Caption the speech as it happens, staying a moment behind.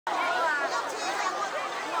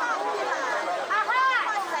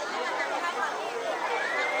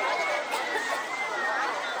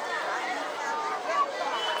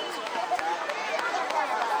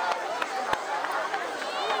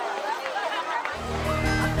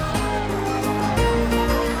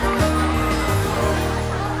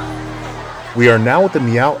We are now at the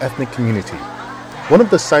Miao Ethnic Community, one of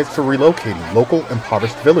the sites for relocating local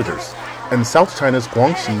impoverished villagers in South China's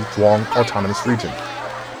Guangxi Zhuang Autonomous Region.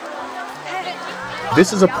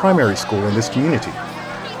 This is a primary school in this community.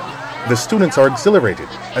 The students are exhilarated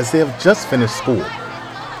as they have just finished school.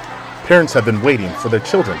 Parents have been waiting for their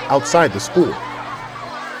children outside the school.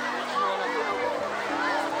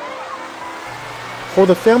 For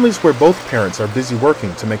the families where both parents are busy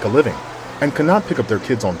working to make a living and cannot pick up their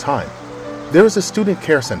kids on time, there is a student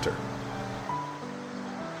care center.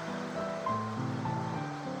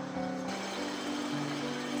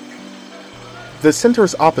 The center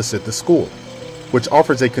is opposite the school, which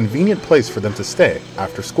offers a convenient place for them to stay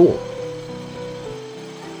after school.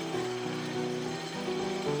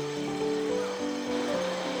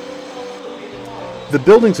 The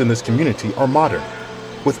buildings in this community are modern,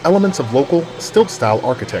 with elements of local stilt-style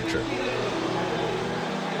architecture.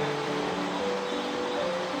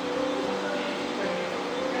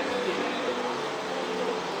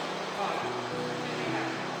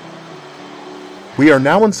 We are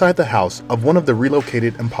now inside the house of one of the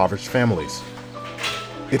relocated impoverished families.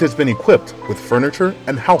 It has been equipped with furniture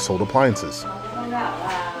and household appliances.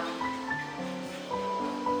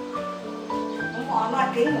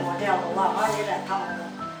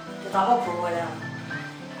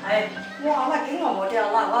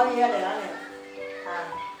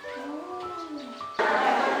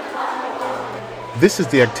 This is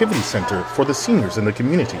the activity center for the seniors in the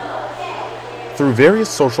community. Through various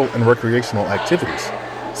social and recreational activities,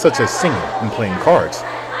 such as singing and playing cards,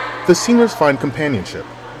 the seniors find companionship,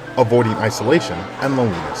 avoiding isolation and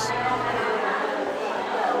loneliness.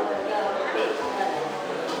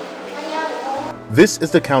 This is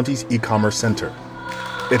the county's e-commerce center.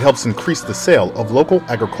 It helps increase the sale of local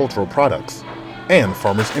agricultural products and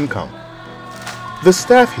farmers' income. The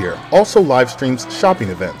staff here also live streams shopping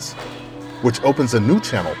events, which opens a new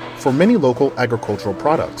channel for many local agricultural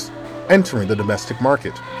products entering the domestic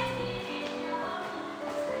market.